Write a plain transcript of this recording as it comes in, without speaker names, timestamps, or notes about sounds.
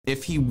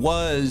If he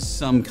was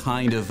some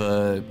kind of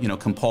a,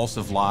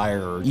 compulsive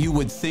liar, you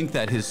would think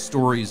that his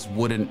stories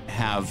wouldn't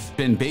have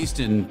been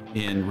based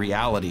in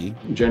reality.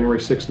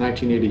 January 6,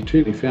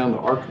 1982, he found the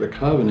Ark of the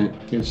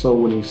Covenant. And so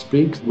when he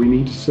speaks, we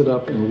need to sit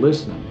up and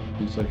listen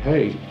and say,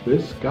 hey,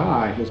 this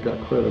guy has got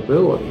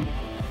credibility.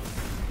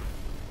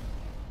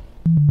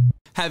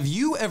 Have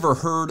you ever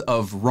heard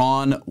of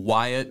Ron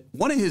Wyatt?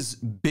 One of his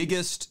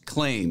biggest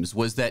claims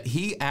was that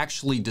he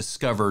actually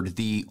discovered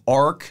the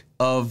Ark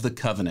of the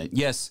Covenant.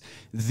 Yes,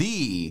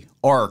 the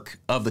Ark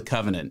of the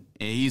Covenant.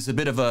 He's a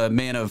bit of a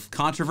man of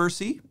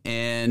controversy,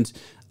 and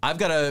I've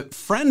got a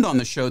friend on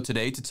the show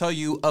today to tell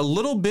you a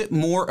little bit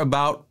more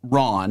about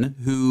Ron,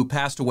 who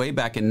passed away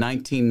back in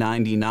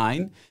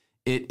 1999.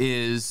 It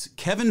is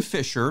Kevin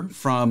Fisher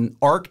from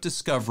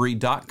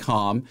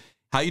ArkDiscovery.com.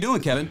 How you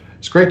doing, Kevin?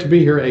 It's great to be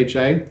here,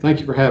 AJ. Thank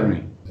you for having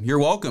me. You're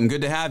welcome.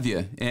 Good to have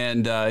you.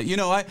 And,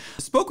 I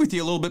spoke with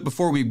you a little bit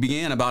before we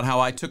began about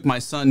how I took my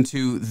son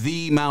to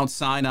the Mount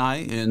Sinai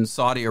in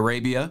Saudi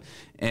Arabia.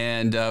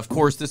 And, of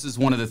course, this is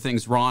one of the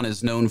things Ron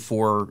is known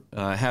for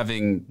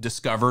having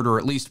discovered, or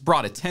at least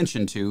brought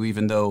attention to,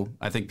 even though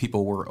I think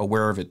people were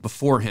aware of it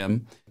before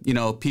him.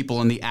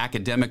 People in the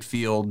academic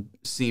field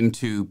seem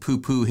to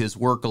poo-poo his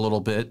work a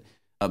little bit.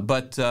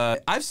 But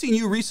I've seen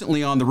you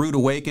recently on The Rude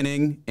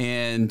Awakening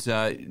and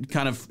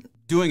kind of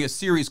doing a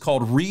series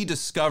called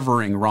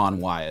Rediscovering Ron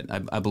Wyatt,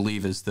 I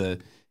believe is the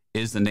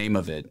name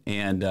of it.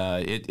 And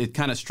it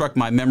kind of struck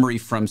my memory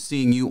from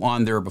seeing you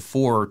on there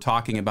before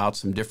talking about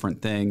some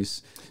different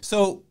things.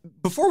 So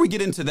before we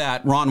get into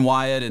that, Ron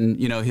Wyatt and,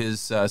 his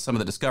some of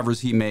the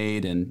discoveries he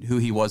made and who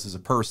he was as a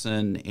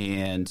person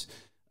and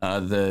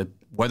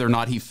whether or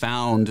not he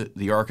found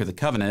the Ark of the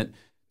Covenant,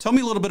 tell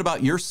me a little bit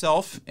about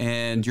yourself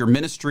and your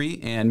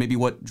ministry and maybe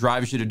what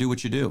drives you to do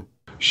what you do.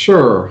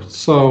 Sure.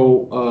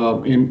 So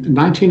in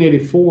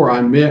 1984,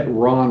 I met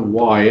Ron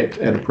Wyatt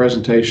at a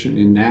presentation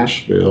in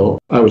Nashville.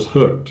 I was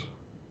hooked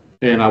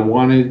and I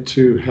wanted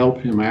to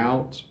help him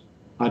out.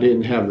 I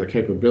didn't have the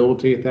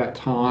capability at that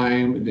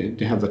time,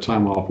 didn't have the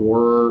time off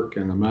work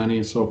and the money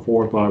and so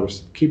forth, but I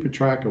was keeping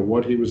track of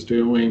what he was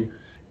doing.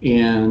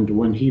 And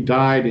when he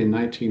died in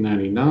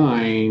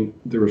 1999,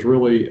 there was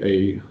really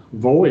a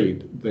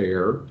void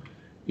there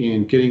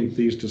in getting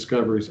these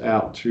discoveries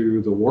out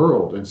to the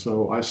world. And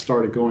so I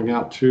started going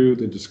out to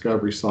the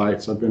discovery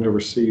sites. I've been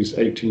overseas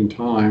 18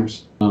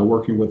 times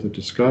working with the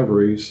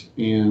discoveries.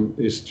 And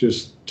it's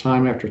just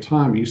time after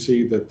time you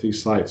see that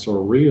these sites are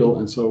real.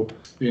 And so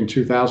in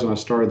 2000, I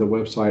started the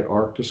website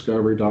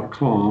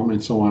ArkDiscovery.com.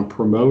 And so I'm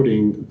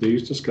promoting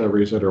these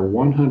discoveries that are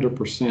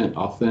 100%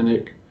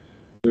 authentic.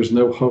 There's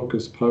no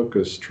hocus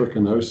pocus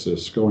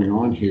trichinosis going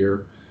on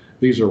here.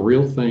 These are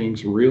real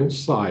things, real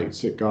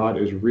sights that God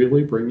is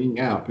really bringing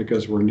out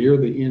because we're near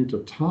the end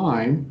of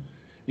time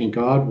and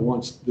God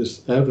wants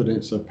this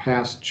evidence of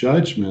past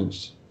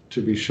judgments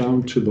to be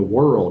shown to the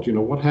world.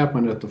 What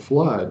happened at the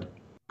flood?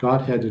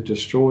 God had to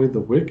destroy the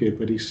wicked,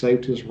 but he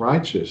saved his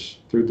righteous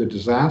through the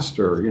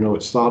disaster.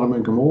 At Sodom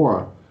and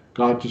Gomorrah,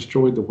 God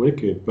destroyed the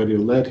wicked, but he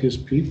led his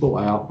people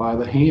out by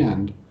the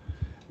hand.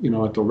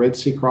 At the Red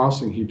Sea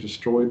crossing, he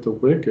destroyed the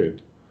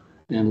wicked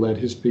and led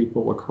his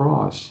people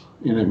across.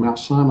 And at Mount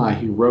Sinai,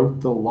 he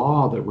wrote the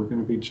law that we're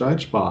going to be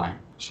judged by.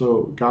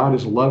 So God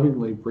is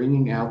lovingly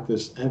bringing out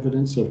this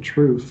evidence of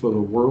truth for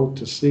the world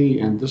to see.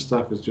 And this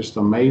stuff is just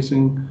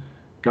amazing.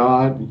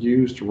 God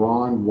used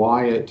Ron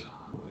Wyatt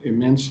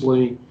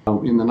immensely.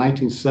 In the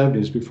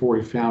 1970s, before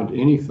he found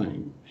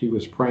anything, he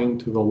was praying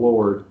to the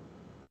Lord,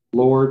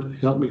 Lord,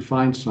 help me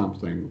find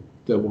something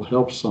that will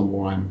help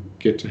someone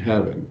get to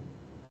heaven.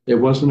 It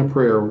wasn't a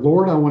prayer,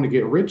 Lord, I want to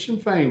get rich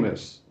and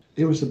famous.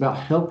 It was about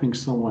helping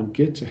someone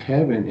get to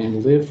heaven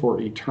and live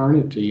for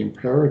eternity in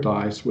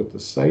paradise with the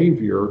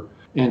Savior.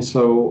 And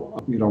so,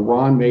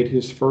 Ron made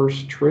his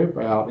first trip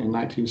out in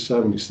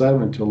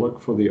 1977 to look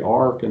for the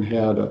Ark and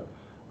had a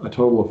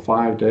total of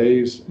 5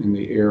 days in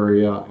the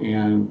area.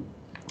 And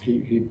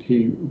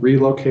he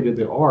relocated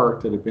the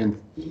Ark that had been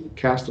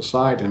cast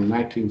aside in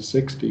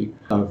 1960,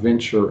 a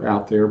venture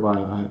out there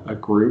by a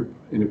group,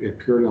 and it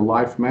appeared in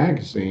Life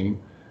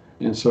magazine.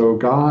 And so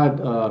God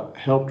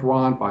helped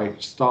Ron by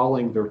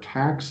stalling their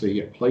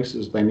taxi at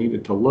places they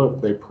needed to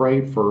look. They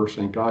prayed first,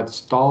 and God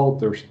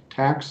stalled their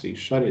taxi,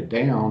 shut it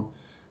down.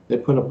 They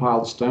put a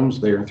pile of stones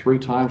there, and 3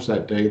 times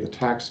that day the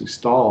taxi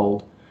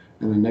stalled.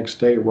 And the next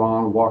day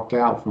Ron walked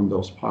out from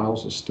those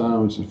piles of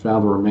stones and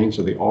found the remains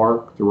of the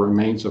Ark, the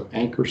remains of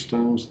anchor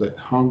stones that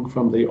hung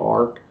from the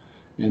Ark,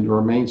 and the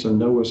remains of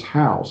Noah's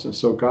house. And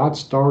so God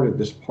started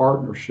this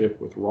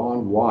partnership with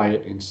Ron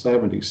Wyatt in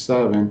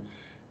 1977.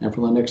 And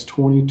for the next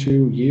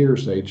 22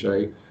 years,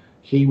 AJ,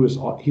 he was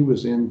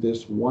in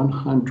this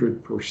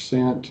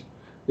 100%.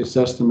 It's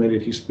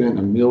estimated he spent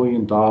 $1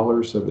 million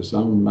of his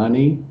own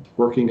money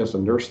working as a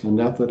nurse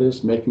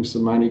anesthetist, making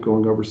some money,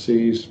 going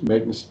overseas,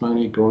 making some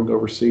money, going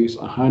overseas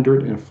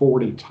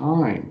 140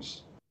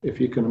 times. If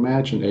you can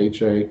imagine,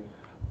 AJ,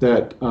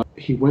 that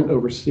he went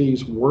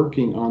overseas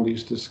working on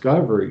these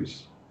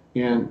discoveries.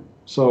 And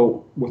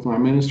so with my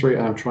ministry,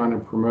 I'm trying to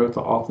promote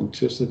the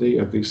authenticity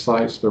of these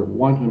sites. They're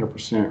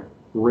 100%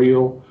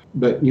 real.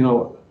 But,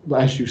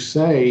 as you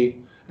say,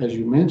 as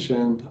you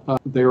mentioned,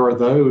 there are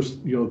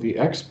those, the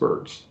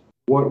experts.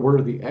 What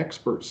are the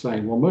experts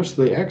saying? Well, most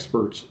of the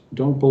experts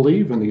don't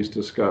believe in these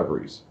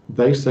discoveries.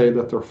 They say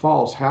that they're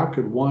false. How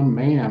could one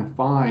man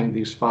find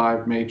these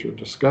five major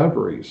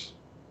discoveries?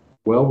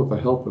 Well, with the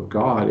help of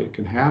God, it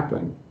can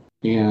happen.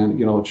 And,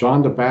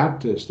 John the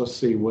Baptist, let's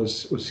see,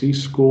 was he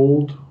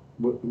schooled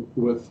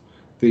with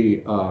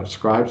the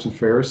scribes and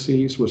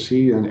Pharisees? Was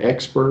he an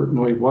expert?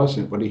 No, he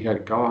wasn't, but he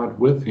had God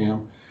with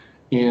him.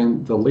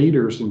 And the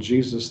leaders in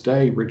Jesus'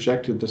 day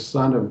rejected the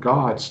Son of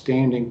God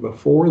standing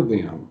before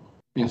them.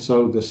 And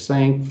so the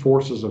same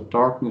forces of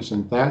darkness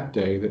in that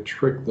day that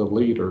tricked the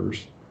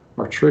leaders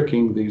are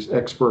tricking these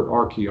expert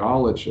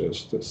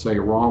archaeologists that say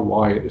Ron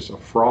Wyatt is a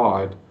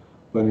fraud,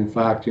 but in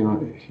fact,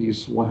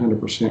 he's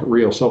 100%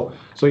 real. So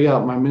yeah,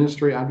 my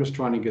ministry, I'm just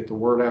trying to get the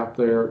word out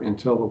there and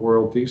tell the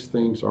world these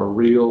things are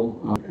real.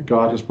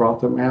 God has brought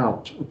them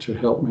out to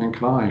help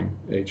mankind,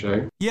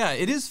 AJ. Yeah,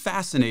 it is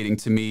fascinating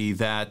to me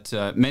that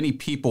many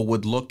people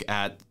would look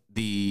at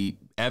the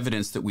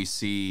evidence that we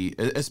see,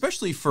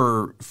 especially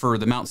for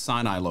the Mount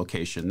Sinai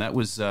location. That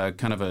was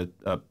kind of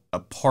a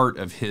part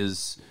of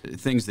his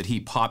things that he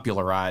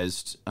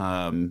popularized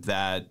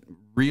that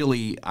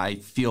really, I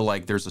feel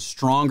like there's a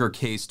stronger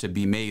case to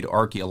be made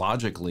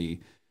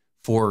archaeologically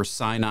for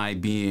Sinai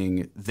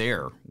being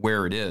there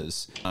where it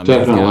is.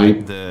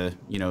 Definitely. The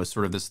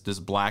sort of this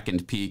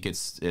blackened peak.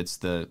 It's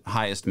the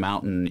highest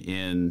mountain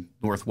in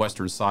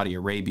northwestern Saudi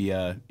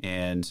Arabia,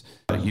 and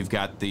you've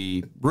got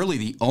the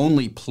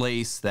only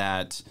place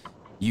that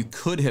you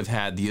could have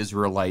had the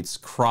Israelites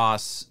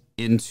cross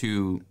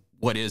into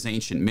what is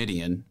ancient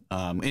Midian.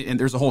 And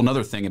there's a whole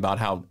other thing about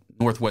how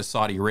northwest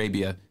Saudi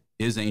Arabia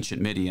is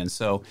ancient Midian.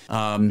 So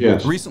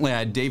yes. Recently I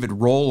had David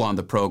Roll on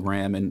the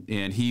program,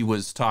 and he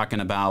was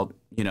talking about,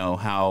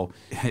 how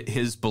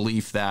his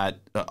belief that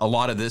a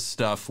lot of this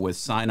stuff with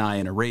Sinai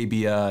and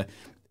Arabia,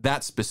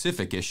 that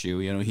specific issue,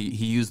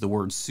 he used the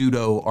word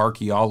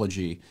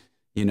pseudo-archaeology.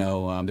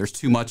 There's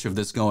too much of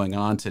this going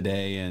on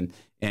today,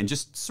 and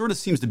just sort of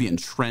seems to be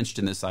entrenched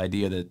in this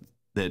idea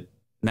that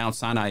Mount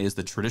Sinai is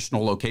the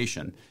traditional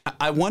location.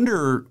 I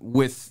wonder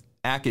with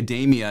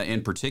academia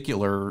in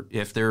particular,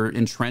 if they're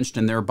entrenched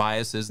in their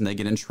biases and they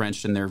get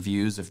entrenched in their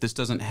views, if this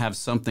doesn't have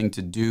something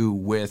to do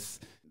with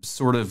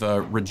sort of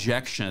a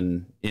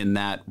rejection in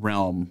that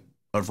realm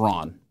of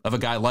Ron, of a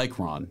guy like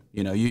Ron.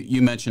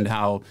 You mentioned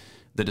how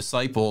the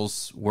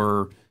disciples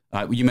were,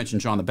 you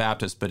mentioned John the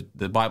Baptist, but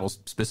the Bible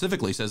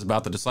specifically says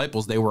about the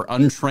disciples, they were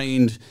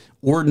untrained,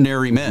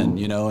 ordinary men,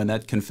 and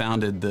that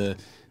confounded the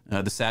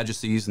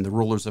Sadducees and the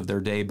rulers of their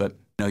day. But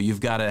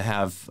you've got to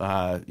have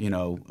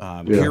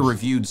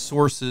peer-reviewed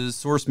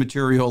source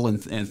material,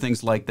 and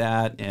things like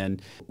that.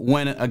 And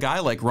when a guy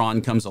like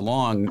Ron comes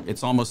along,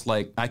 it's almost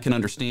like I can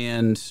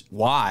understand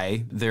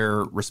why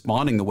they're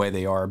responding the way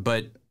they are.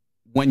 But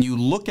when you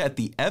look at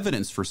the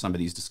evidence for some of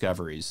these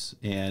discoveries,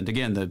 and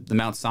again, the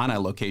Mount Sinai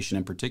location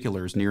in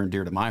particular is near and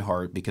dear to my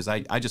heart because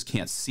I just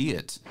can't see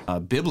it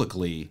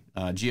biblically,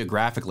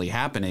 geographically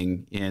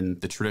happening in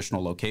the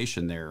traditional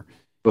location there.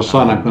 The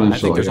Sinai Peninsula. I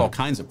think there's all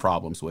kinds of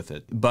problems with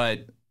it.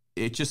 But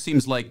it just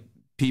seems like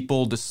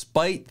people,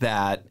 despite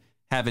that,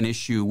 have an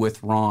issue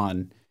with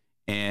Ron.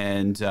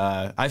 And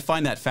I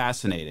find that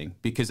fascinating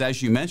because,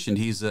 as you mentioned,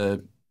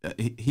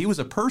 he was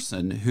a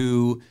person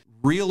who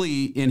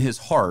really, in his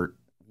heart,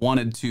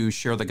 wanted to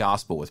share the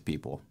gospel with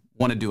people,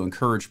 wanted to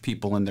encourage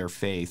people in their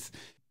faith.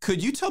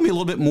 Could you tell me a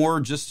little bit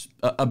more just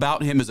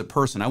about him as a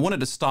person? I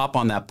wanted to stop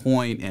on that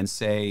point and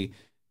say,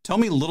 tell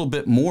me a little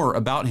bit more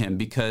about him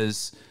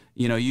because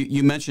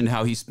you mentioned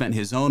how he spent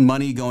his own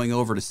money going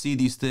over to see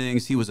these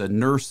things. He was a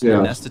nurse and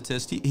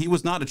anesthetist. He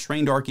was not a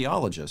trained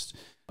archaeologist.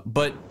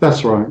 But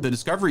that's right. The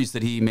discoveries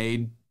that he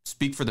made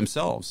speak for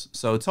themselves.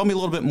 So tell me a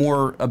little bit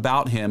more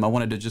about him. I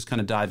wanted to just kind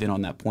of dive in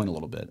on that point a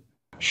little bit.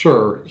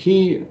 Sure.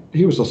 He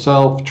was a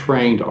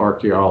self-trained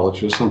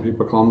archaeologist. Some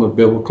people call him a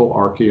biblical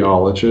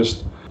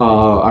archaeologist.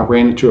 I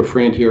ran into a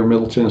friend here in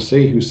Middle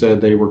Tennessee who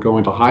said they were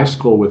going to high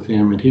school with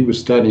him, and he was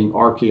studying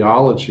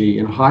archaeology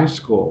in high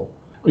school,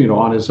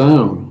 on his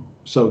own.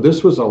 So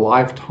this was a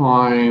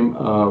lifetime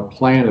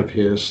plan of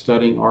his,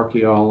 studying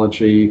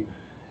archaeology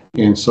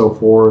and so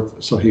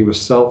forth. So he was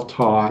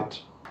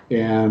self-taught,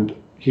 and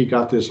he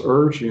got this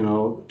urge,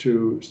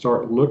 to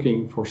start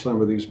looking for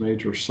some of these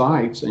major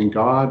sites, and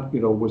God,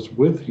 was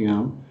with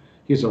him.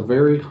 He's a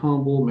very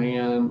humble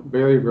man,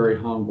 very, very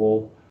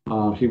humble.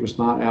 He was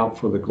not out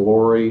for the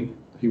glory.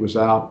 He was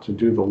out to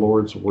do the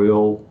Lord's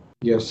will.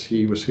 Yes,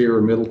 he was here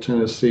in Middle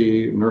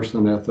Tennessee, nurse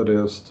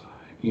anesthetist,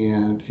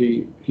 and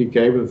he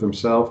gave of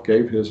himself,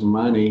 gave his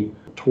money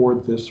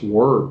toward this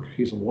work.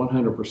 He's a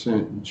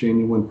 100%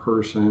 genuine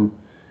person.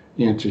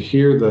 And to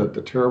hear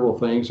the terrible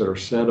things that are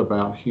said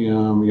about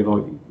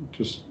him,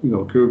 just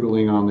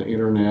Googling on the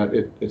internet,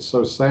 it's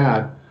so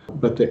sad.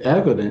 But the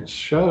evidence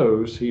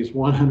shows he's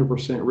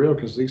 100% real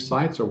because these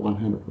sites are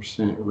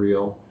 100%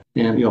 real.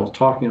 And,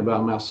 talking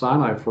about Mount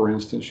Sinai, for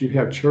instance, you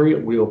have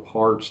chariot wheel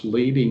parts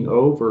leading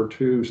over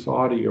to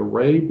Saudi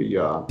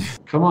Arabia.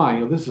 Come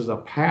on, this is a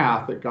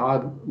path that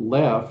God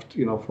left,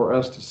 for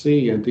us to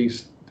see. And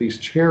these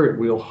chariot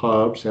wheel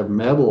hubs have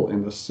metal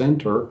in the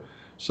center.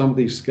 Some of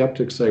these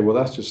skeptics say, well,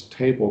 that's just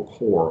table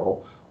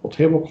coral. Well,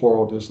 table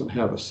coral doesn't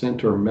have a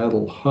center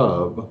metal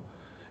hub,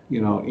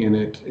 in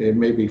it. It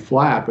may be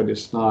flat, but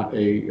it's not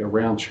a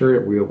round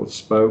chariot wheel with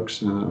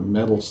spokes and a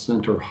metal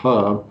center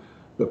hub.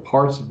 The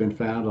parts have been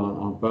found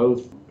on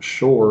both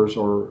shores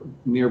or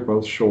near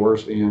both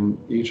shores in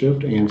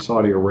Egypt and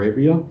Saudi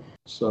Arabia,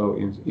 so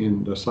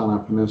in the Sinai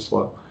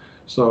Peninsula.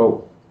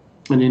 So,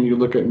 and then you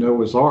look at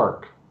Noah's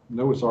Ark.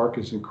 Noah's Ark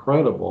is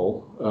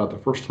incredible. The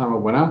first time I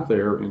went out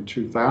there in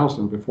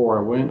 2000, before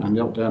I went, I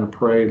knelt down and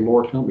prayed,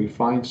 Lord, help me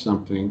find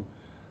something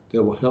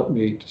that will help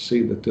me to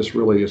see that this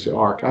really is the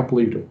ark. I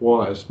believed it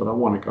was, but I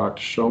wanted God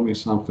to show me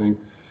something.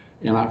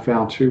 And I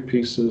found two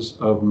pieces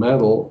of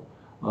metal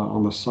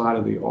on the side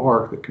of the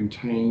ark that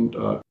contained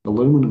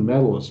aluminum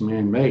metal is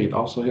man-made,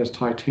 also has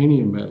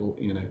titanium metal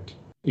in it.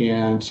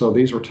 And so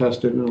these were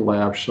tested in the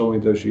lab,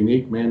 showing those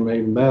unique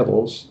man-made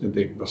metals.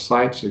 The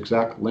site's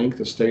exact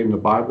length is stated in the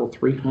Bible,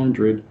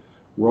 300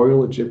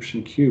 Royal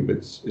Egyptian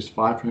cubits is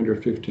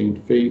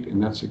 515 feet,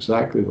 and that's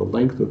exactly the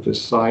length of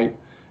this site.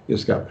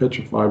 It's got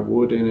petrified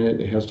wood in it.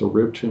 It has the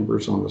rib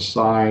timbers on the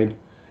side.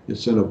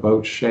 It's in a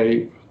boat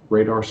shape.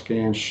 Radar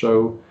scans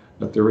show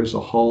that there is a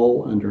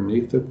hull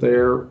underneath it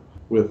there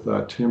with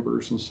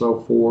timbers and so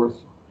forth.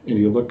 And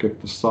you look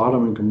at the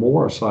Sodom and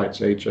Gomorrah sites,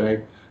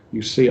 AJ,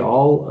 you see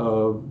all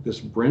of this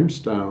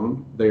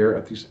brimstone there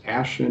at these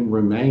ashen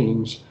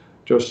remains.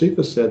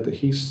 Josephus said that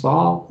he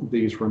saw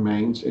these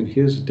remains in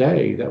his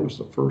day. That was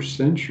the first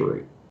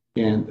century.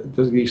 And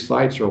these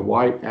sites are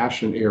white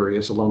ashen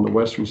areas along the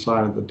western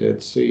side of the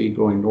Dead Sea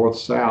going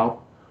north-south.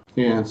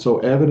 And so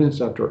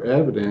evidence after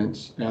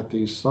evidence at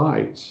these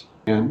sites.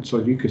 And so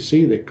you could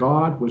see that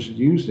God was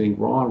using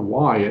Ron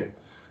Wyatt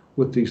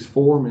with these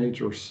four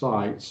major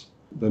sites,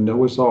 the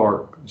Noah's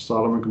Ark,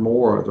 Sodom and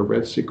Gomorrah, the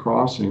Red Sea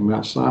crossing,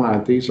 Mount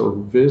Sinai. These are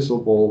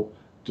visible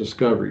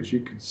discoveries. You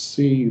could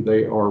see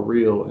they are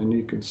real, and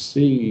you could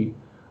see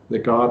that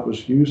God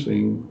was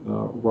using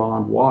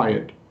Ron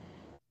Wyatt.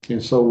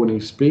 And so when he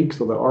speaks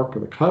of the Ark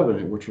of the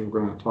Covenant, which we're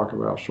going to talk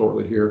about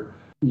shortly here,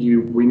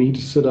 we need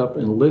to sit up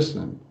and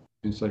listen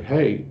and say,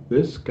 hey,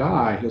 this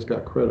guy has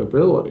got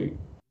credibility.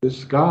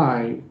 This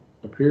guy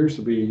appears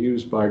to be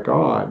used by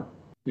God.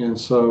 And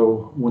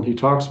so when he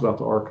talks about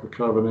the Ark of the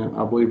Covenant,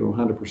 I believe him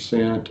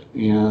 100%,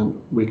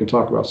 and we can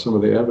talk about some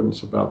of the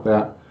evidence about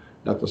that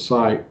at the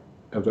site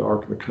of the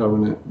Ark of the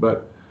Covenant.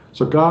 But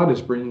so God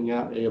is bringing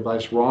out,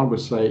 as Ron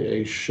would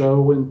say, a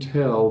show and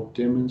tell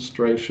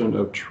demonstration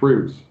of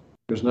truth.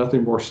 There's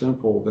nothing more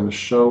simple than a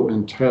show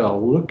and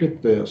tell. Look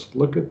at this,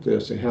 look at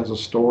this. It has a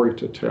story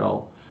to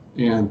tell.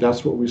 And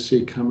that's what we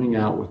see coming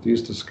out with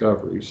these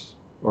discoveries,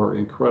 are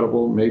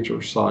incredible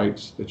major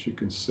sites that you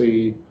can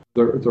see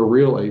the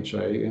real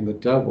AJ, and the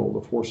devil,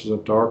 the forces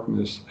of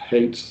darkness,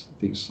 hates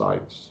these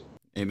sites.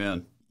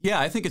 Amen. Yeah,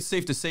 I think it's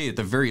safe to say at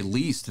the very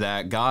least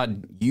that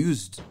God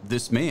used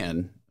this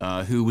man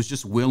who was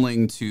just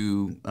willing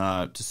to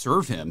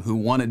serve him, who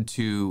wanted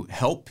to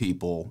help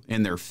people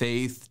in their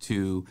faith,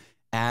 to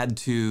add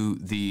to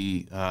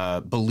the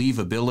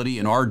believability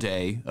in our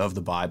day of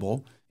the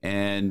Bible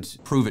and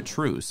prove it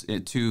true,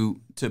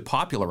 to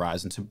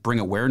popularize and to bring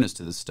awareness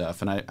to this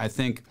stuff. And I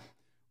think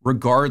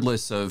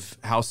regardless of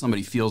how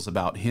somebody feels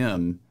about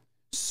him,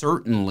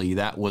 certainly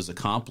that was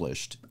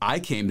accomplished. I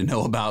came to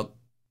know about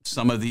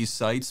some of these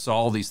sites, saw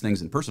all these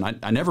things in person.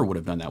 I never would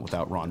have done that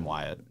without Ron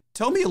Wyatt.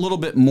 Tell me a little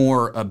bit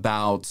more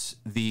about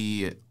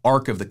the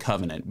Ark of the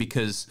Covenant,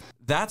 because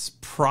that's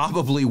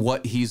probably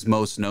what he's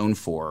most known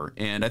for.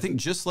 And I think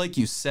just like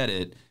you said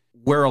it,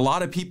 where a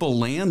lot of people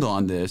land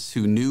on this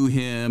who knew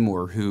him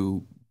or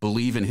who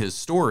believe in his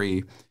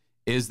story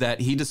is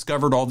that he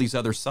discovered all these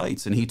other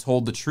sites and he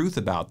told the truth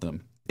about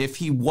them. If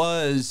he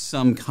was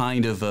some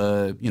kind of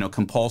a,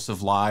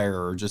 compulsive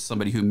liar or just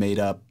somebody who made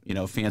up,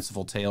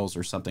 fanciful tales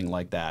or something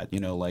like that,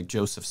 like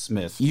Joseph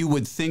Smith, you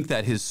would think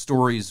that his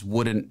stories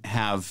wouldn't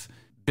have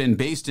been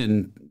based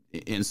in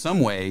some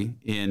way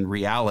in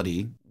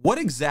reality. What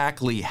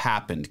exactly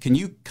happened? Can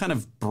you kind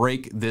of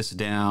break this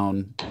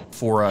down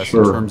for us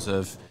in terms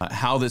of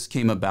how this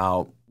came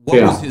about?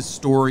 What was his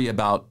story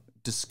about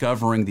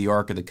discovering the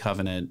Ark of the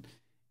Covenant?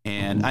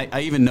 And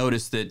I even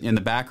noticed that in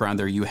the background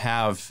there you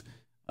have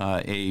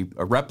a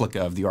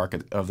replica of the Ark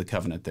of the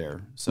Covenant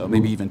there. So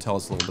maybe even tell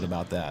us a little bit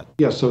about that.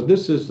 Yeah, so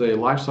this is a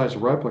life-size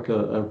replica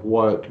of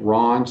what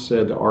Ron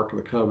said the Ark of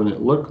the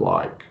Covenant looked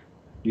like.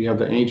 You have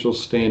the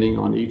angels standing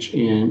on each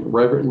end,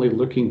 reverently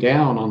looking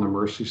down on the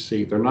mercy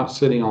seat. They're not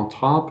sitting on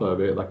top of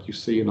it like you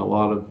see in a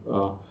lot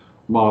of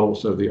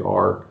models of the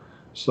Ark.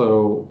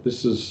 So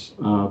this is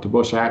the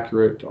most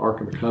accurate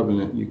Ark of the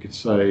Covenant, you could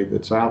say,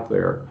 that's out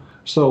there.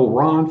 So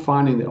Ron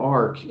finding the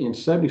Ark, in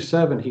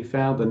 77, he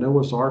found the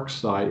Noah's Ark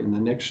site, and the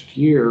next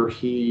year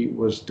he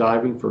was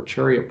diving for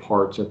chariot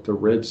parts at the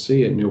Red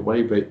Sea at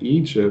Nuweiba,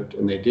 Egypt,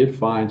 and they did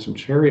find some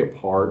chariot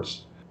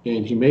parts.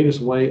 And he made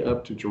his way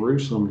up to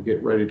Jerusalem to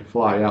get ready to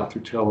fly out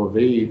through Tel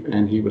Aviv.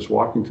 And he was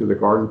walking through the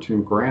Garden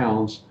Tomb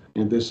grounds,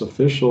 and this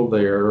official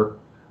there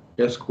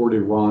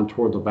escorted Ron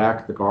toward the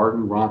back of the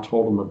garden. Ron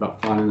told him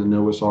about finding the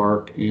Noah's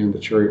Ark and the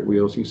chariot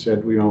wheels. He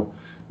said,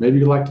 maybe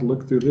you'd like to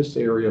look through this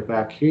area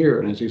back here.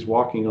 And as he's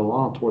walking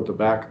along toward the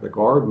back of the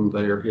garden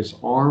there, his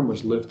arm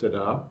was lifted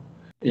up,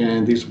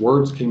 and these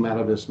words came out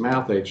of his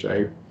mouth,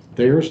 H.A.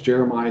 There's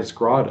Jeremiah's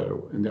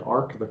grotto, and the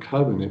Ark of the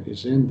Covenant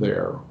is in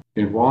there.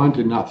 And Ron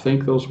did not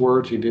think those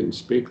words. He didn't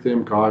speak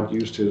them. God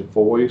used his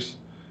voice.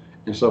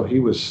 And so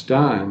he was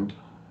stunned.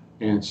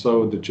 And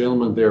so the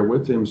gentleman there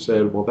with him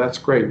said, well, that's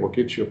great. We'll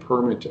get you a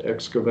permit to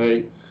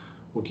excavate.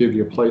 We'll give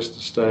you a place to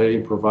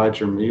stay, provide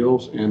your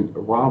meals. And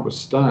Ron was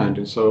stunned.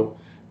 And so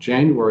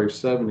January of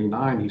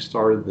 79, he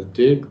started the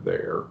dig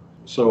there.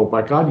 So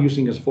by God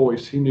using his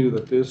voice, he knew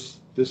that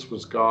this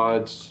was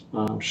God's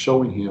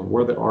showing him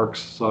where the Ark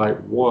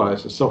site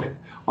was. And so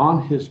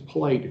on his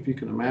plate, if you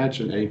can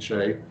imagine,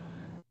 H.A.,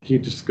 he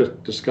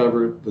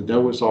discovered the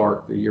Noah's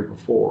Ark the year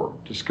before,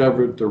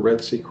 discovered the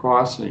Red Sea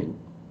crossing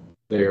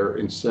there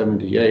in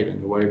 78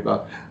 in the way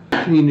about.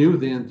 He knew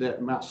then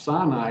that Mount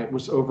Sinai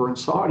was over in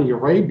Saudi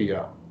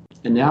Arabia.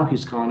 And now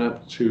he's gone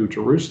up to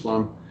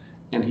Jerusalem,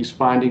 and he's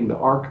finding the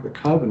Ark of the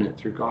Covenant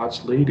through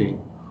God's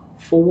leading.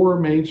 4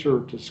 major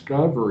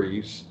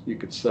discoveries, you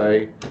could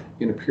say,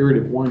 in a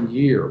period of 1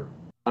 year.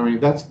 I mean,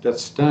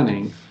 that's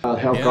stunning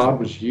how God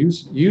was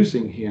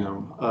using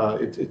him.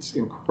 It's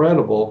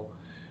incredible.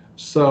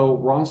 So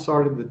Ron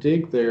started the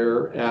dig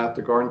there at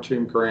the Garden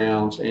Tomb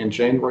grounds, and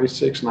January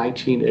 6,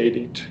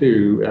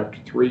 1982, after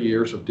 3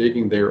 years of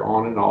digging there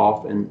on and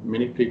off, and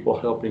many people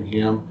helping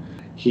him,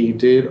 he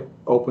did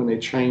open a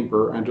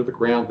chamber under the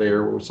ground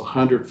there. It was a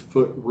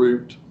 100-foot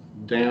route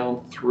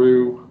down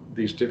through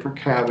these different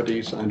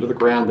cavities under the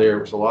ground there.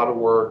 It was a lot of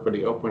work, but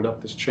he opened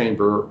up this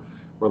chamber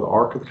where the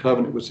Ark of the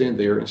Covenant was in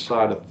there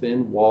inside a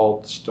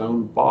thin-walled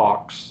stone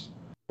box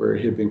where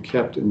it had been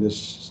kept in this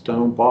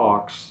stone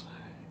box,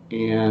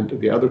 and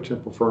the other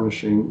temple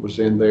furnishing was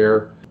in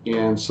there.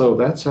 And so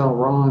that's how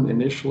Ron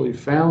initially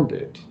found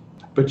it.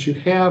 But you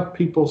have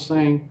people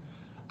saying,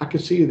 I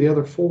could see the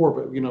other 4,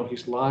 but,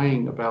 he's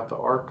lying about the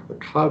Ark of the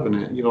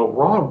Covenant.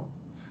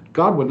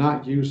 God would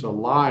not use a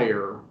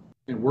liar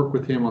and work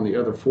with him on the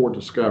other 4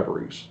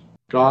 discoveries.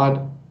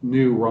 God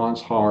knew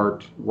Ron's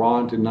heart.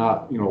 Ron did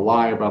not,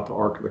 lie about the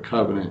Ark of the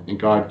Covenant, and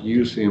God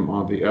used him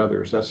on the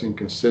others. That's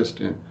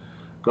inconsistent.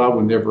 God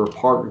would never have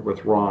partnered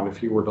with Ron if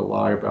he were to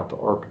lie about the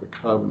Ark of the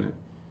Covenant.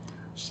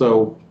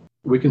 So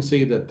we can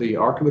see that the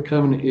Ark of the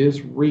Covenant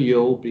is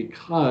real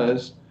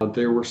because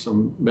there were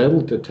some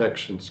metal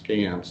detection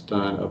scans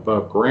done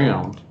above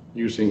ground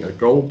using a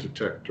gold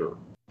detector.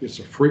 It's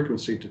a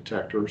frequency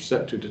detector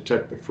set to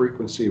detect the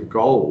frequency of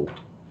gold.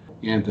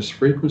 And this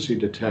frequency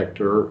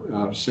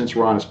detector, since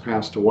Ron has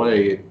passed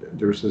away,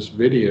 there's this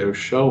video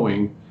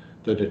showing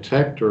the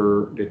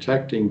detector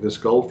detecting this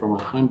gold from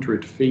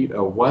 100 feet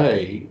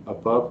away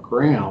above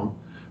ground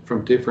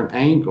from different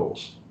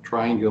angles,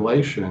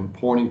 triangulation,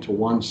 pointing to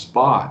one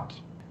spot.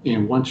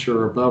 And once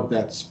you're above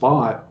that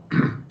spot,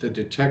 the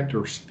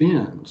detector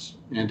spins,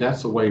 and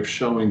that's a way of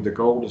showing the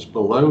gold is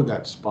below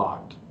that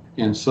spot.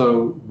 And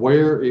so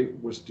where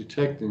it was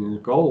detecting the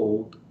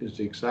gold is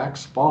the exact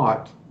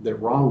spot that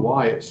Ron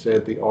Wyatt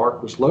said the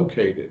Ark was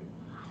located.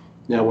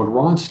 Now, when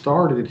Ron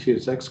started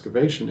his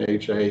excavation,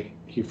 AJ,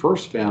 he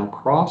first found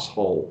cross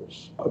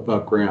holes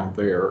above ground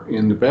there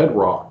in the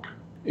bedrock.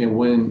 And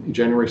when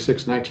January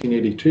 6,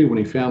 1982, when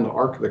he found the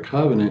Ark of the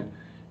Covenant,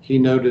 he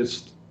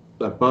noticed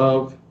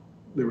above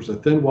there was a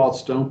thin-walled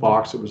stone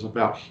box that was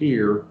about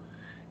here,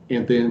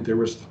 and then there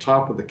was the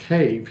top of the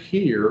cave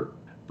here,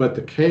 but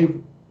the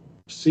cave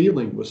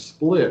ceiling was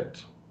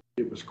split.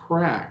 It was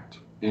cracked,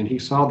 and he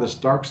saw this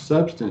dark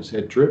substance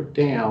had dripped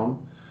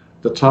down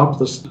the top of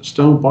the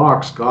stone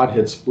box. God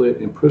had split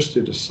and pushed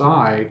it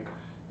aside,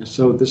 and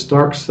so this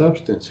dark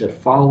substance had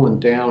fallen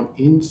down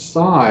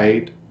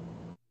inside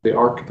the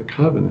Ark of the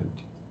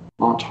Covenant,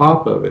 on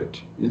top of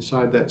it,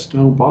 inside that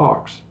stone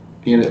box.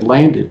 And it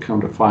landed, come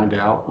to find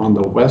out, on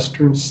the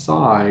western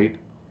side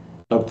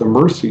of the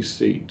mercy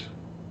seat.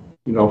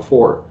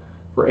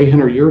 For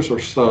 800 years or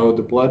so,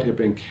 the blood had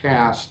been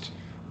cast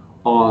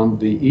on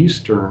the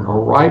eastern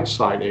or right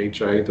side,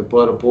 AJ, the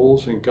blood of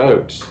bulls and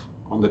goats.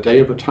 On the Day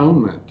of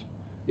Atonement,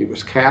 it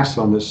was cast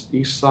on this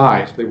east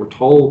side. They were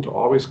told to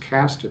always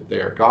cast it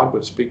there. God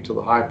would speak to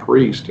the high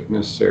priest if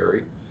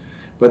necessary.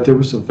 But there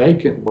was a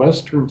vacant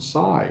western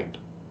side.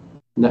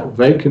 And that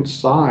vacant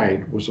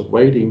side was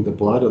awaiting the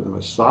blood of the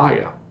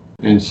Messiah.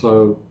 And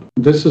so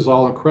this is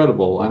all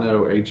incredible. I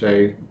know,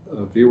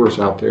 AJ, viewers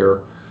out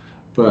there,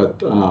 but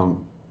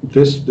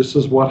this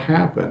is what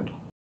happened.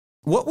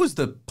 What was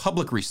the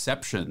public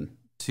reception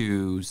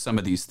to some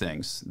of these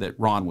things that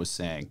Ron was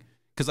saying?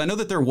 Because I know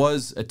that there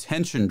was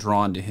attention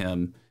drawn to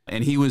him,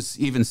 and he was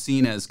even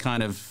seen as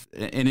kind of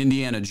an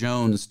Indiana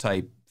Jones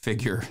type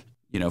figure,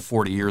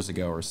 40 years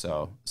ago or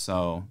so.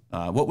 So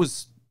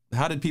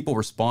how did people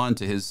respond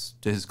to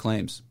his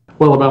claims?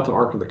 Well, about the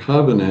Ark of the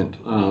Covenant,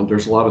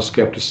 there's a lot of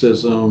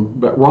skepticism,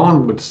 but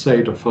Ron would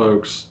say to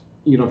folks,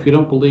 if you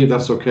don't believe,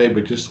 that's okay,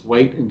 but just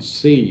wait and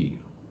see.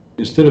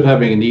 Instead of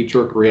having a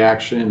knee-jerk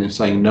reaction and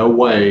saying, no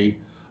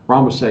way,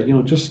 Ron would say,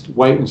 just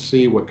wait and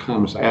see what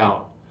comes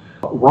out.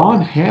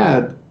 Ron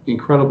had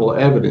incredible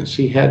evidence.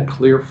 He had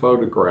clear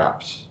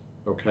photographs,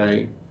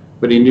 okay?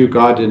 But he knew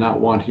God did not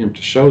want him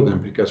to show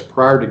them, because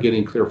prior to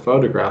getting clear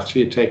photographs, he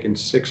had taken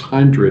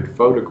 600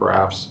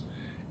 photographs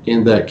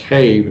in that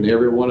cave, and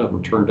every one of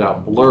them turned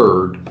out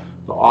blurred.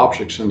 The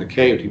objects in the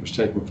cave he was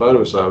taking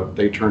photos of,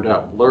 they turned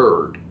out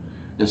blurred.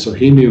 And so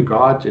he knew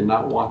God did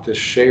not want this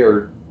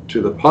shared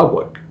to the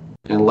public.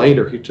 And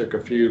later he took a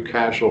few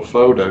casual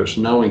photos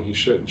knowing he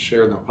shouldn't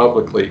share them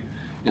publicly,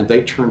 and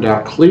they turned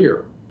out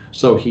clear.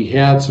 So he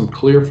had some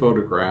clear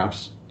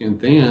photographs, and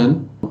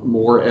then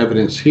more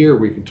evidence here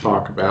we can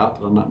talk about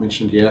that I'm not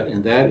mentioned yet,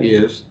 and that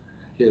is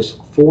his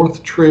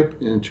fourth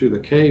trip into the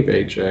cave,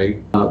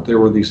 AJ. There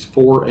were these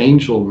 4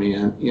 angel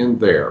men in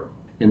there,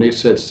 and they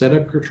said, set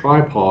up your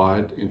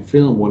tripod and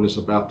film what is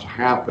about to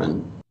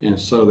happen. And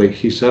so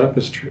he set up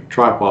his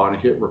tripod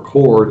and hit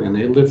record, and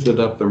they lifted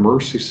up the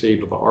mercy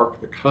seat of the Ark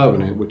of the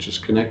Covenant, which is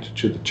connected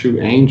to the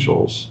 2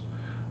 angels,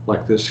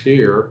 like this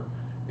here.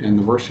 And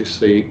the mercy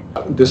seat,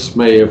 this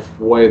may have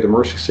weighed, the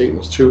mercy seat and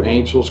those 2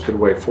 angels could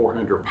weigh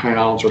 400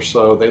 pounds or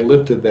so. They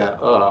lifted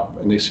that up,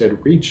 and they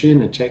said, reach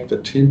in and take the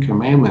 10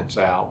 commandments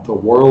out. The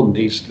world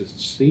needs to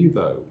see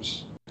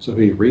those. So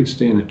he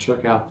reached in and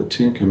took out the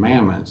 10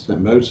 commandments that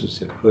Moses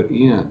had put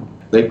in.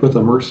 They put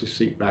the mercy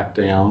seat back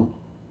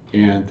down,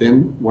 and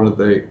then one of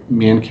the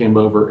men came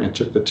over and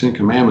took the 10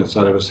 commandments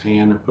out of his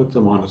hand and put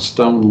them on a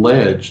stone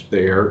ledge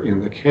there in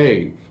the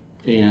cave.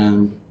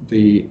 And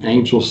the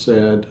angel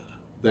said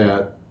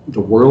that the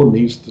world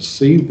needs to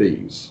see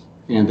these,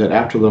 and that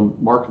after the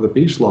mark of the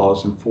beast law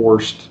is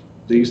enforced,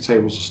 these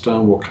tables of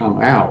stone will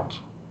come out.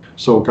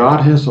 So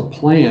God has a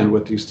plan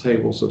with these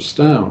tables of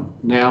stone.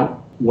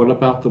 Now, what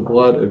about the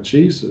blood of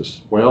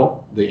Jesus?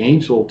 Well, the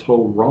angel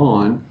told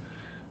Ron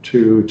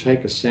to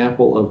take a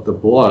sample of the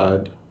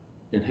blood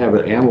and have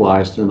it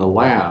analyzed in a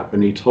lab,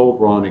 and he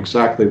told Ron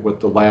exactly what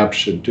the lab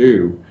should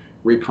do: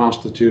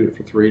 reconstitute it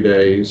for 3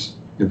 days,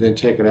 and then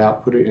take it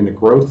out, put it in a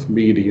growth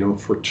medium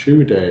for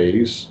 2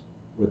 days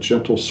with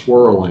gentle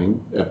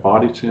swirling at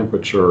body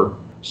temperature.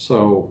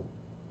 So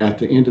at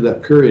the end of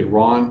that period,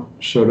 Ron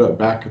showed up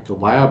back at the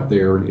lab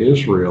there in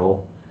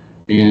Israel,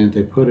 and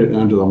they put it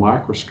under the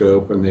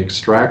microscope, and they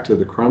extracted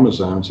the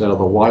chromosomes out of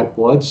the white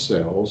blood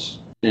cells.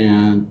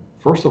 And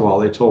first of all,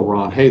 they told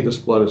Ron, hey, this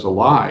blood is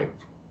alive.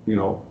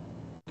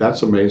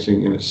 That's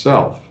amazing in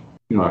itself,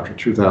 after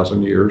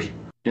 2,000 years.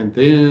 And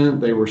then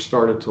they were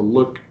started to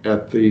look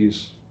at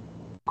these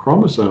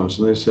chromosomes,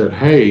 and they said,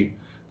 hey,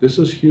 this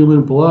is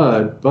human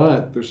blood,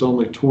 but there's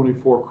only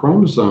 24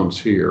 chromosomes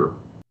here.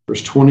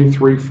 There's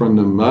 23 from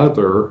the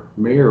mother,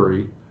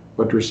 Mary,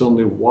 but there's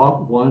only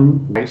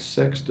one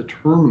sex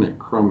determinant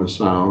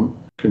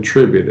chromosome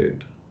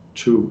contributed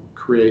to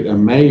create a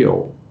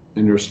male,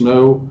 and there's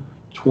no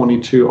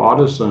 22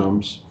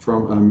 autosomes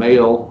from a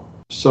male.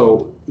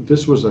 So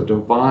this was a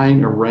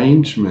divine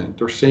arrangement.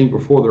 They're seeing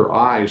before their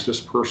eyes this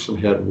person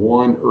had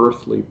one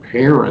earthly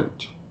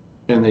parent.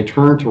 And they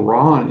turned to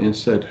Ron and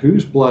said,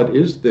 whose blood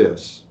is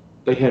this?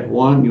 They had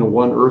one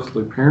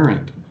earthly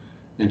parent.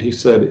 And he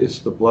said, it's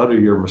the blood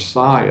of your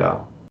Messiah.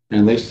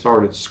 And they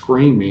started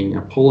screaming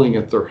and pulling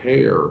at their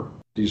hair,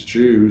 these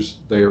Jews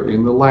there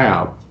in the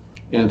lab.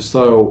 And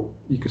so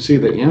you can see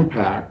the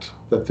impact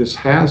that this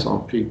has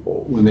on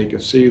people when they can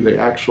see the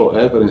actual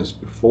evidence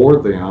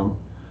before them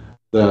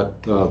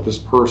that this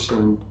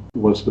person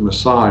was the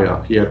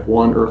Messiah. He had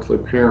one earthly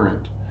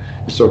parent.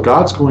 And so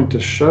God's going to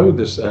show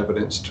this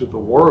evidence to the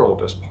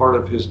world as part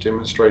of his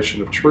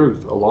demonstration of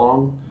truth,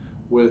 along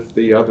with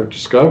the other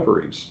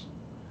discoveries.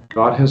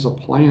 God has a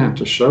plan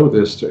to show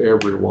this to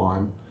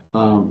everyone.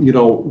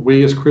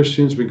 We as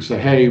Christians, we can say,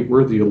 hey,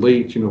 we're the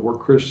elite, we're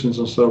Christians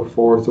and so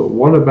forth. But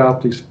what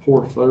about these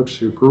poor folks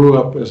who grew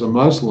up as a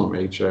Muslim,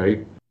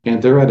 AJ,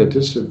 and they're at a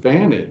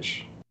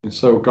disadvantage? And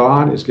so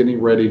God is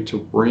getting ready to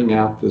bring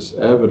out this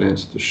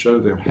evidence to show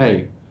them,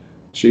 hey,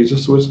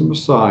 Jesus was the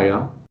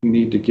Messiah. You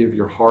need to give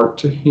your heart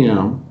to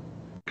him,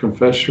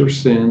 confess your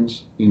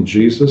sins in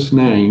Jesus'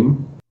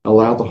 name,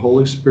 allow the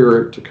Holy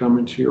Spirit to come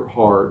into your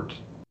heart,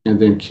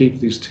 and then keep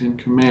these 10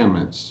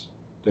 commandments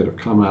that have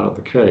come out of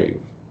the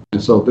cave.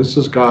 And so this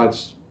is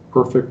God's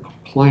perfect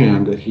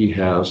plan that he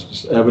has,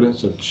 this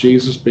evidence of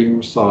Jesus being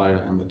Messiah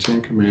and the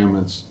 10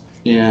 commandments.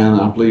 And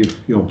I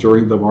believe,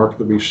 during the Mark of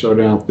the Beast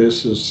Showdown,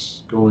 this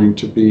is going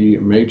to be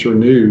major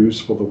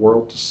news for the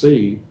world to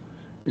see.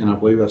 And I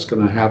believe that's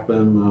going to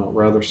happen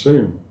rather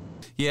soon.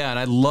 Yeah, and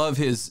I love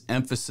his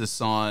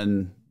emphasis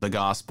on the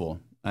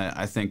gospel.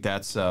 I think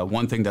that's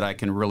one thing that I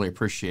can really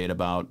appreciate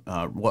about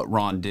what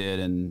Ron did,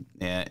 and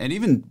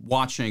even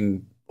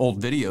watching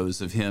old videos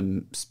of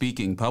him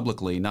speaking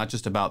publicly, not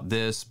just about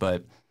this,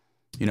 but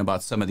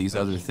about some of these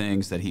other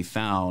things that he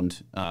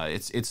found.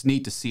 It's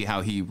neat to see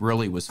how he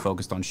really was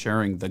focused on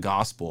sharing the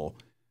gospel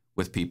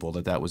with people,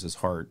 that was his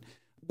heart.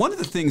 One of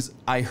the things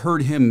I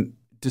heard him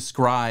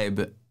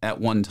describe at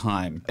one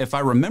time, if I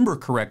remember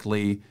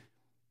correctly,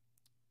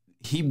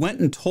 he went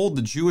and told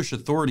the Jewish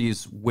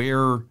authorities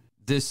where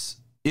this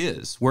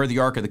is, where the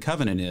Ark of the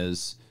Covenant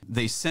is.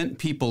 They sent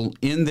people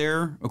in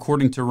there,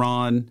 according to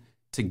Ron,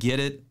 to get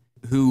it,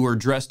 who were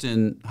dressed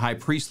in high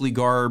priestly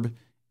garb,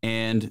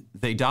 and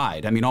they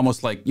died. I mean,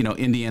 almost like,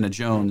 Indiana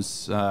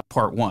Jones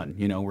Part 1,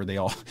 where they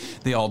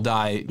all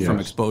die from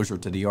exposure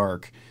to the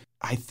Ark.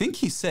 I think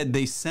he said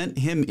they sent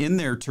him in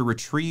there to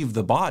retrieve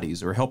the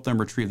bodies or help them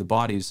retrieve the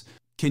bodies.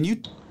 Can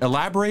you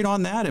elaborate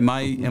on that? Am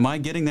I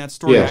getting that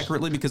story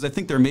accurately? Because I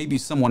think there may be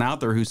someone out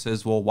there who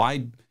says, well,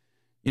 why,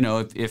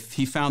 if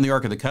he found the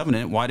Ark of the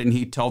Covenant, why didn't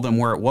he tell them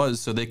where it was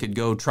so they could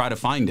go try to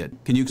find it?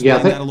 Can you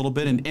explain that a little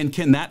bit? And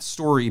can that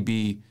story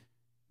be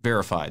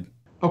verified?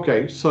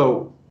 Okay,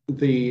 so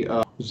the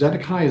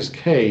Zedekiah's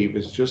Cave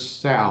is just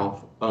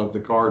south of the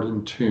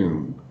Garden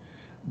Tomb.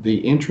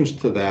 The entrance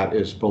to that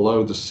is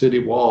below the city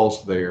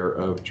walls there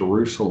of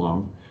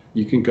Jerusalem.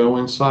 You can go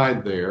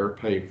inside there,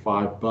 pay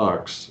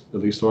 $5. At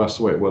least that's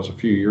the way it was a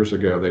few years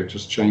ago. They've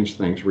just changed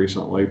things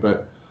recently.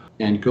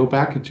 And go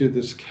back into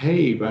this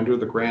cave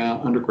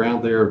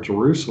underground there of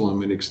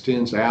Jerusalem. It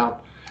extends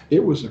out.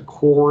 It was a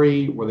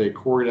quarry where they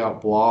quarried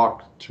out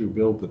block to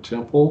build the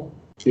temple.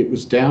 It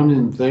was down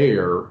in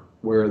there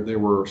where there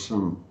were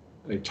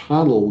a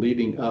tunnel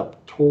leading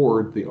up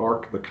toward the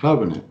Ark of the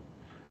Covenant.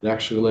 It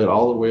actually led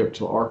all the way up to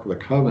the Ark of the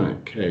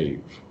Covenant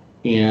cave.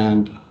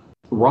 And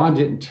Ron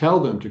didn't tell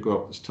them to go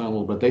up this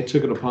tunnel, but they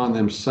took it upon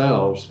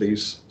themselves,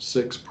 these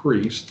 6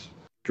 priests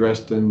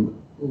dressed in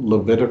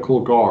Levitical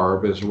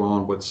garb, as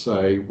Ron would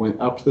say, went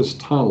up this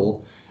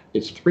tunnel.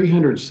 It's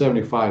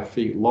 375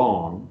 feet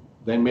long.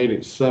 They made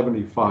it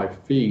 75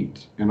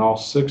 feet, and all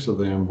 6 of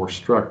them were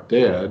struck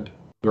dead.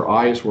 Their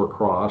eyes were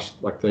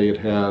crossed, like they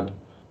had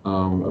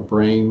a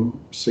brain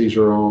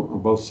seizure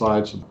on both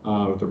sides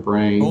of the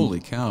brain. Holy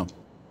cow.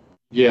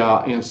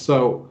 Yeah, and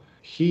so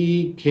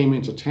he came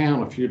into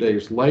town a few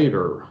days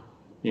later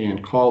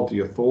and called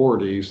the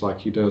authorities, like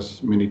he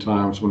does many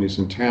times when he's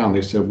in town.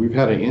 They said, we've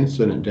had an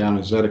incident down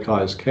in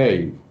Zedekiah's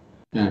Cave.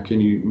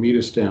 Can you meet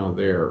us down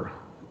there?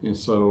 And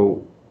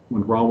so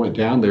when Ron went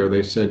down there,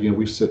 they said,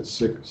 we sent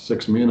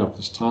six men up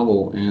this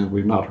tunnel, and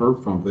we've not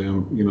heard from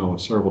them, in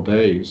several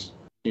days.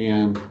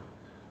 And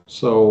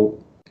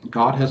so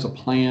God has a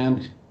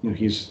plan.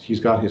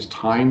 He's got his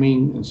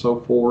timing and so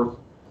forth.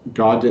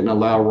 God didn't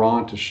allow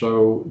Ron to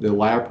show the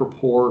lab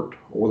report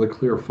or the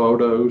clear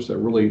photos that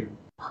really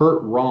hurt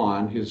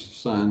Ron. His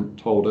son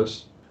told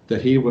us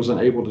that he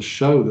wasn't able to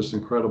show this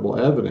incredible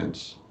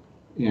evidence.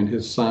 And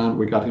his son,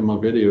 we got him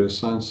on video, his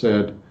son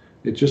said,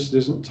 it just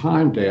isn't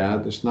time,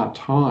 Dad. It's not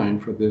time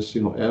for this,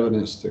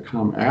 evidence to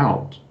come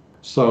out.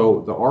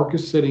 So the ark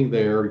is sitting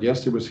there.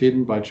 Yes, it was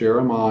hidden by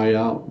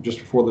Jeremiah just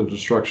before the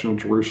destruction of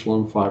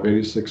Jerusalem,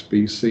 586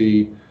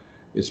 BC.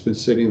 It's been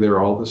sitting there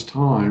all this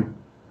time.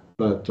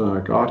 But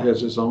God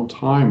has his own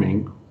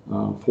timing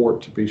for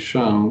it to be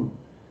shown.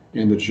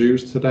 And the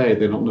Jews today,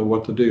 they don't know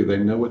what to do. They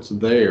know it's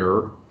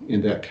there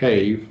in that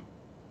cave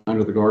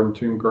under the Garden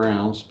Tomb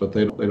grounds, but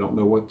they don't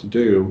know what to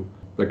do.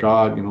 But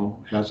God,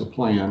 has a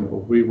plan.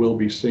 We will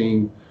be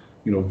seeing,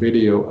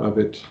 video of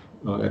it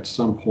at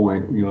some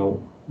point,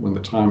 when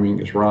the timing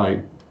is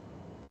right.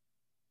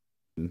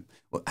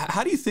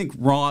 How do you think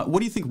what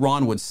do you think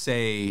Ron would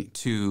say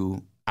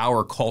to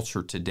our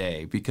culture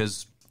today?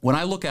 Because when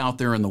I look out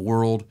there in the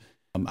world,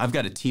 I've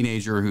got a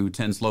teenager who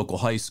attends local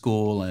high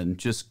school, and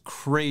just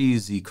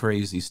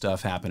crazy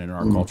stuff happening in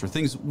our culture.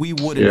 Things we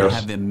wouldn't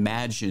have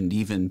imagined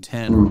even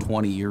 10 or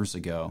 20 years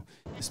ago,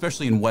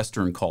 especially in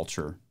Western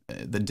culture.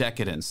 The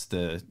decadence,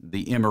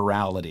 the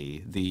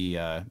immorality,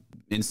 the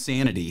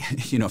insanity,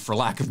 for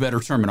lack of better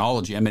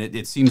terminology. I mean,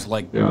 it seems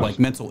like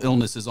mental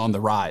illness is on the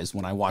rise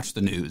when I watch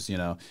the news,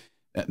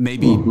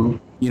 maybe,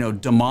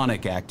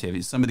 demonic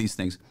activities, some of these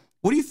things.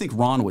 What do you think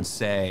Ron would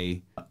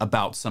say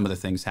about some of the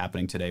things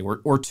happening today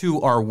or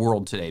to our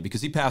world today? Because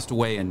he passed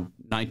away in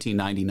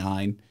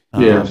 1999.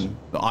 Yes.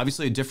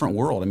 Obviously a different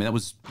world. I mean, that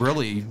was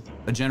really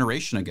a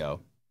generation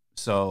ago.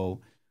 So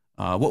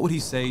what would he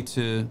say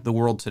to the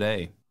world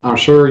today? I'm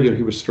sure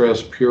he would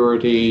stress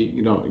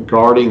purity,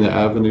 guarding the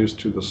avenues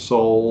to the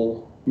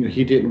soul.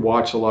 He didn't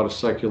watch a lot of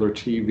secular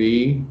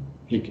TV.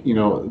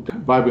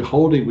 By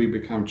beholding, we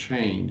become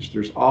changed.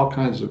 There's all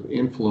kinds of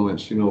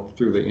influence,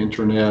 through the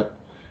internet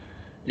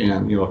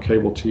and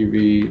cable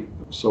TV,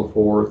 so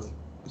forth.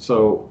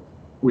 So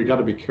we got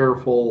to be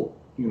careful,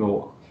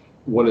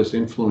 what is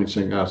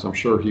influencing us. I'm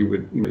sure he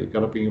would, you got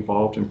to be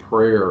involved in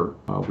prayer.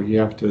 We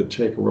have to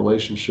take a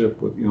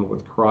relationship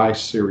with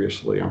Christ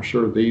seriously. I'm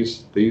sure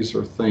these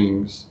are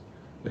things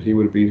that he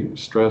would be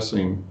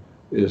stressing,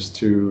 is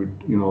to,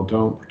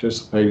 don't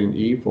participate in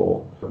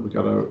evil. We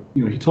got to,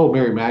 he told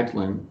Mary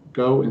Magdalene,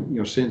 go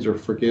and, sins are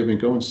forgiven,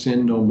 go and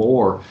sin no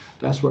more.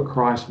 That's what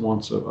Christ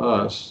wants of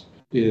us,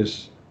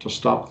 is to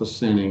stop the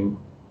sinning,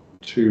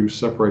 to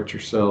separate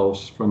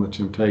yourselves from the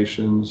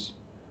temptations,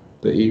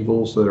 the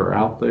evils that are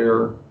out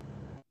there.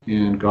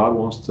 And God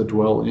wants to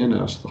dwell in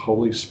us. The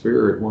Holy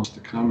Spirit wants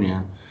to come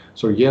in.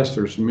 So yes,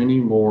 there's many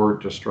more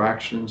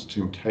distractions,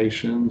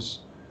 temptations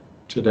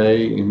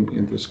today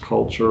in this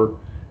culture.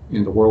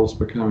 and the world's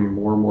becoming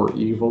more and more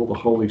evil. The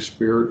Holy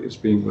Spirit is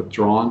being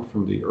withdrawn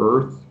from the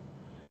earth,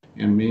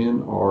 and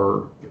men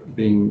are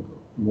being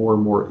more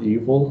and more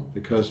evil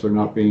because they're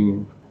not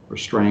being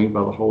restrained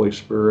by the Holy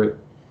Spirit.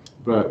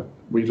 But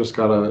we just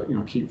got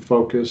to, keep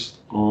focused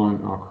on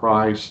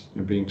Christ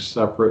and being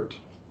separate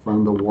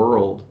from the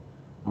world.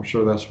 I'm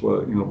sure that's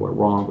what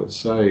Ron would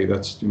say.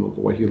 That's, the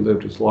way he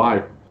lived his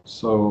life.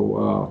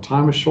 So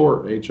time is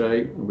short,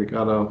 AJ, and we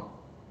got to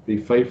be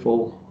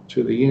faithful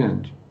to the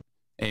end.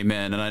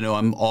 Amen. And I know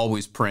I'm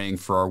always praying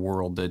for our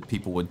world that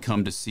people would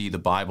come to see the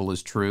Bible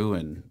is true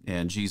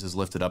and Jesus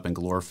lifted up and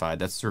glorified.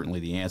 That's certainly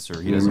the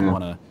answer. He doesn't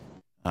want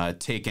to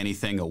take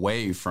anything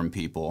away from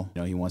people.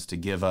 He wants to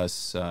give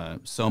us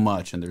so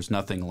much, and there's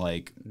nothing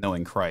like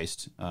knowing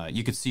Christ.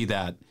 You could see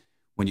that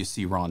when you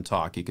see Ron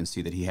talk. You can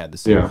see that he had the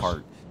same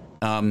heart.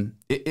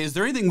 Is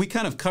there anything, we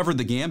kind of covered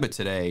the gambit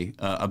today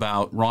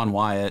about Ron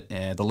Wyatt,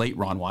 the late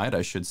Ron Wyatt,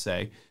 I should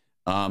say.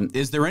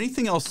 Is there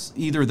anything else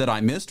either that I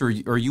missed or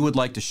you would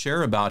like to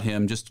share about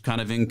him, just kind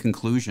of in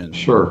conclusion?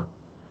 Sure.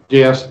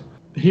 Yes,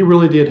 he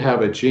really did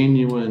have a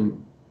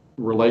genuine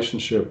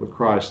relationship with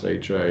Christ,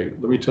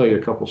 AJ. Let me tell you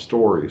a couple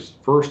stories.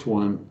 First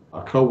one,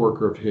 a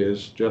coworker of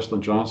his,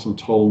 Justin Johnson,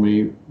 told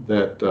me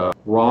that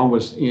Ron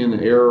was in an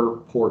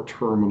airport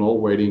terminal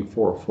waiting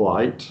for a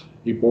flight.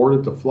 He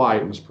boarded the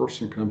flight, and this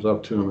person comes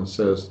up to him and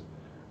says,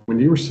 when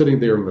you were sitting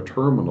there in the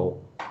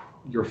terminal,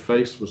 your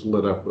face was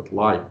lit up with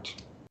light.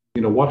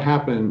 What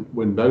happened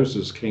when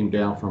Moses came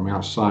down from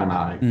Mount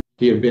Sinai?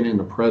 He had been in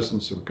the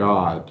presence of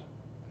God.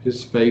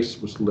 His face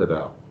was lit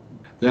up.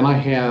 Then I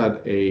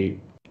had a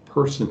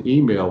person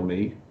email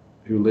me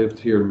who lived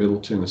here in Middle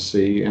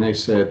Tennessee, and they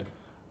said,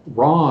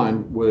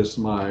 Ron was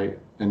my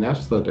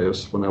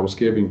anesthetist when I was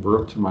giving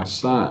birth to my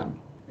son.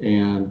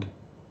 And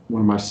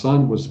when my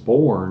son was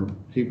born,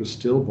 he was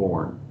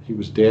stillborn. He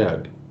was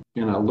dead.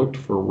 And I looked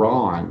for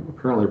Ron.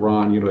 Apparently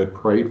Ron, had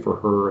prayed for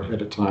her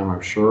ahead of time,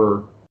 I'm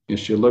sure. And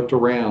she looked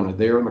around, and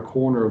there in the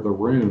corner of the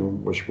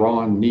room was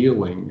Ron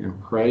kneeling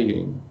and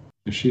praying.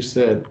 And she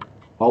said,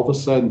 all of a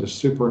sudden, the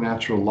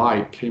supernatural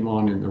light came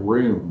on in the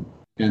room.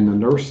 And the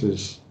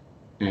nurses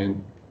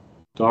and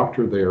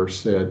doctor there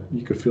said,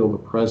 you could feel the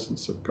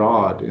presence of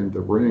God in the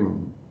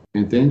room.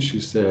 And then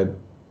she said,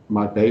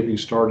 my baby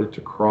started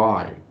to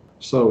cry.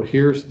 So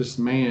here's this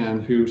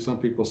man who some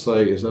people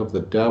say is of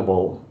the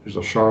devil, who's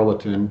a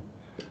charlatan,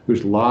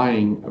 who's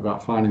lying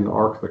about finding the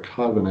Ark of the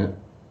Covenant.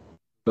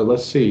 But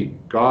let's see,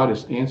 God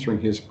is answering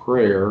his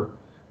prayer.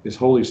 His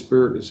Holy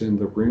Spirit is in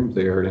the room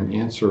there in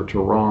answer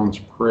to Ron's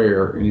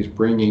prayer, and he's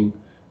bringing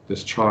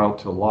this child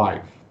to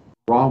life.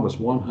 Ron was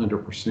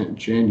 100%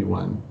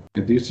 genuine,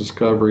 and these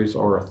discoveries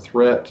are a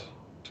threat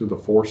to the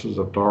forces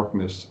of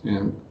darkness,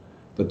 and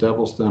the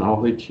devil's done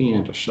all he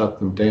can to shut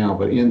them down.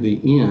 But in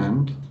the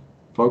end,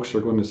 folks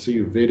are going to see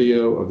a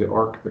video of the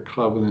Ark of the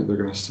Covenant. They're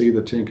going to see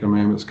the Ten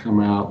Commandments come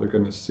out. They're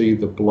going to see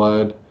the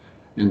blood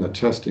and the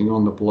testing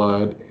on the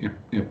blood,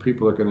 and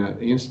people are going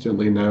to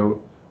instantly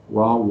know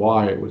Ron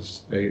Wyatt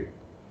was a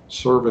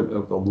servant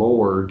of the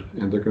Lord,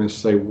 and they're going to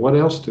say, what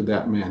else did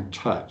that man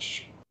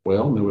touch?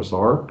 Well, Noah's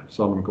Ark,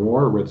 Sodom and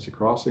Gomorrah, Red Sea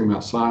Crossing,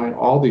 Mount Sinai,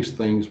 all these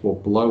things will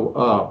blow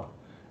up.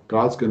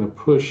 God's going to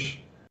push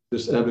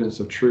this evidence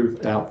of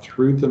truth out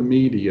through the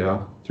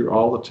media, through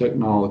all the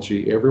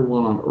technology.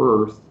 Everyone on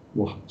earth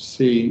will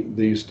see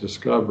these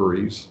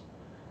discoveries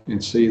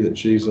and see that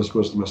Jesus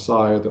was the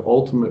Messiah. The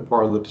ultimate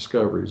part of the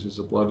discoveries is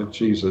the blood of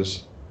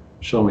Jesus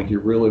showing he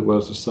really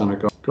was the Son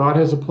of God. God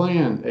has a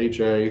plan,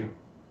 AJ,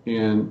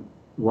 and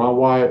Ron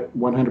Wyatt,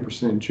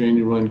 100%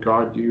 genuine.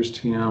 God used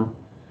him,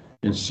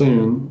 and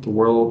soon the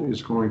world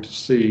is going to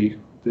see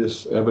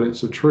this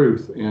evidence of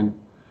truth, and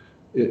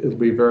it'll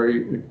be a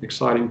very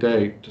exciting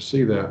day to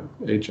see that,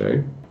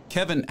 AJ.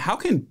 Kevin, how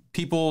can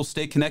people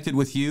stay connected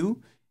with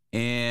you?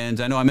 And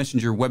I know I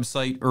mentioned your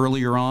website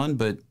earlier on,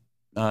 but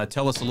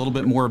tell us a little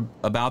bit more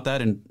about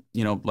that. And,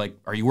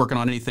 are you working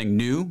on anything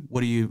new?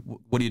 What are you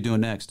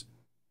doing next?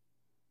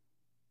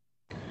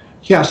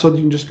 Yeah, so you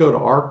can just go to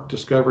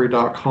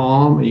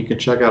arkdiscovery.com and you can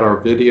check out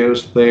our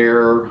videos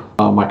there.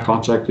 My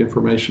contact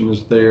information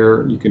is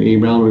there. You can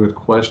email me with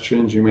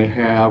questions you may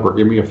have or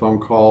give me a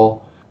phone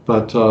call.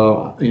 But,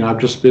 I'm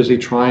just busy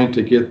trying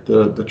to get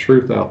the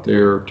truth out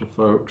there to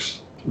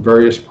folks.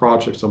 Various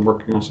projects. I'm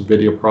working on some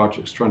video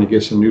projects, trying to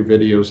get some new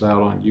videos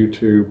out on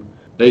YouTube.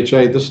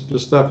 AJ,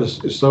 this stuff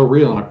is so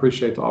real, and I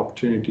appreciate the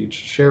opportunity to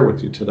share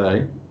with you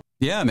today.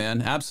 Yeah,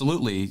 man,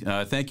 absolutely.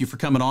 Thank you for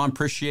coming on.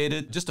 Appreciate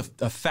it. Just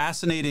a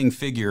fascinating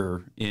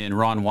figure in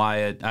Ron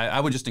Wyatt.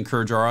 I would just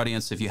encourage our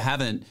audience, if you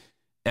haven't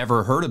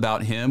ever heard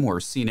about him or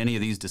seen any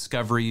of these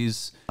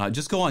discoveries,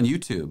 just go on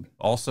YouTube.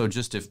 Also,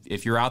 just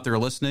if you're out there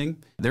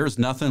listening, there's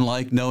nothing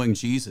like knowing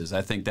Jesus.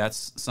 I think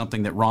that's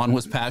something that Ron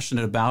was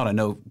passionate about. I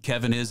know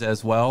Kevin is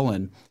as well,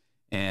 and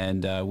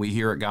we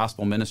here at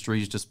Gospel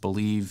Ministries just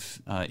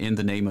believe in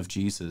the name of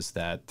Jesus,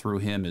 that through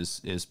him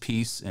is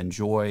peace and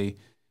joy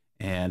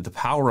and the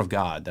power of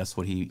God. That's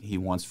what he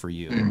wants for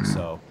you.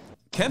 So,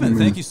 Kevin,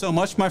 thank you so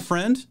much, my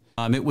friend.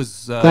 It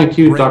was thank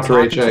you, Dr.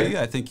 AJ.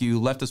 I think you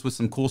left us with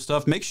some cool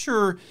stuff. Make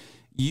sure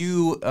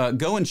you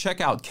go and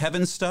check out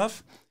Kevin's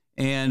stuff.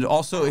 And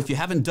also, if you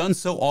haven't done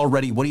so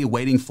already, what are you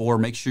waiting for?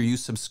 Make sure you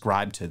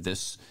subscribe to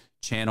this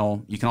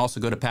channel. You can also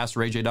go to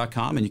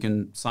PastorAJ.com and you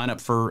can sign up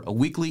for a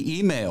weekly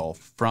email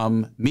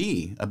from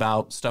me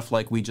about stuff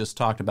like we just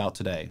talked about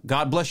today.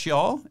 God bless you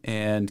all.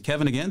 And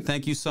Kevin, again,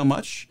 thank you so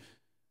much.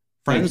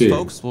 Friends,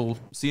 folks, we'll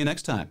see you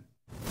next time.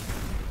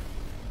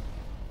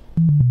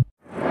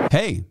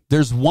 Hey,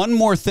 there's one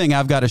more thing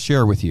I've got to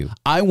share with you.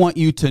 I want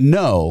you to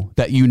know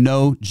that you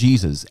know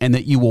Jesus and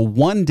that you will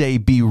one day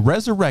be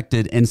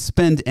resurrected and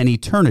spend an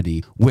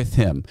eternity with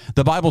him.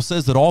 The Bible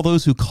says that all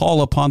those who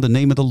call upon the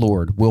name of the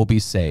Lord will be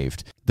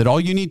saved. That all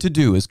you need to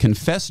do is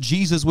confess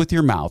Jesus with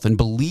your mouth and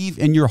believe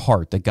in your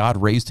heart that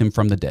God raised him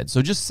from the dead.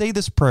 So just say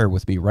this prayer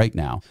with me right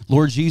now.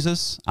 Lord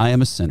Jesus, I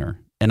am a sinner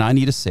and I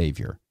need a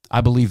Savior. I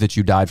believe that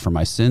you died for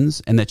my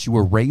sins and that you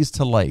were raised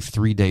to life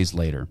 3 days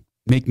later.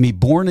 Make me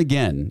born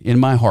again in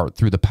my heart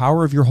through the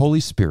power of your Holy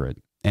Spirit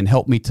and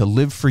help me to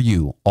live for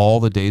you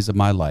all the days of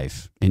my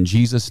life. In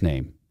Jesus'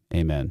 name,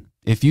 amen.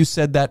 If you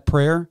said that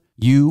prayer,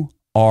 you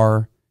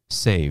are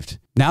saved.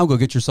 Now go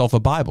get yourself a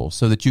Bible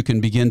so that you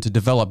can begin to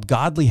develop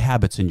godly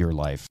habits in your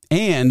life.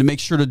 And make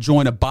sure to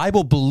join a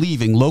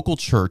Bible-believing local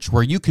church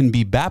where you can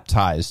be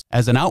baptized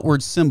as an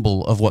outward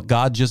symbol of what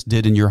God just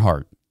did in your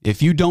heart.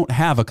 If you don't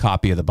have a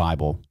copy of the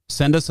Bible,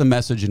 send us a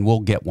message and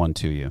we'll get one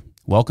to you.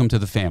 Welcome to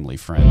the family,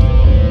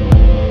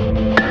 friend.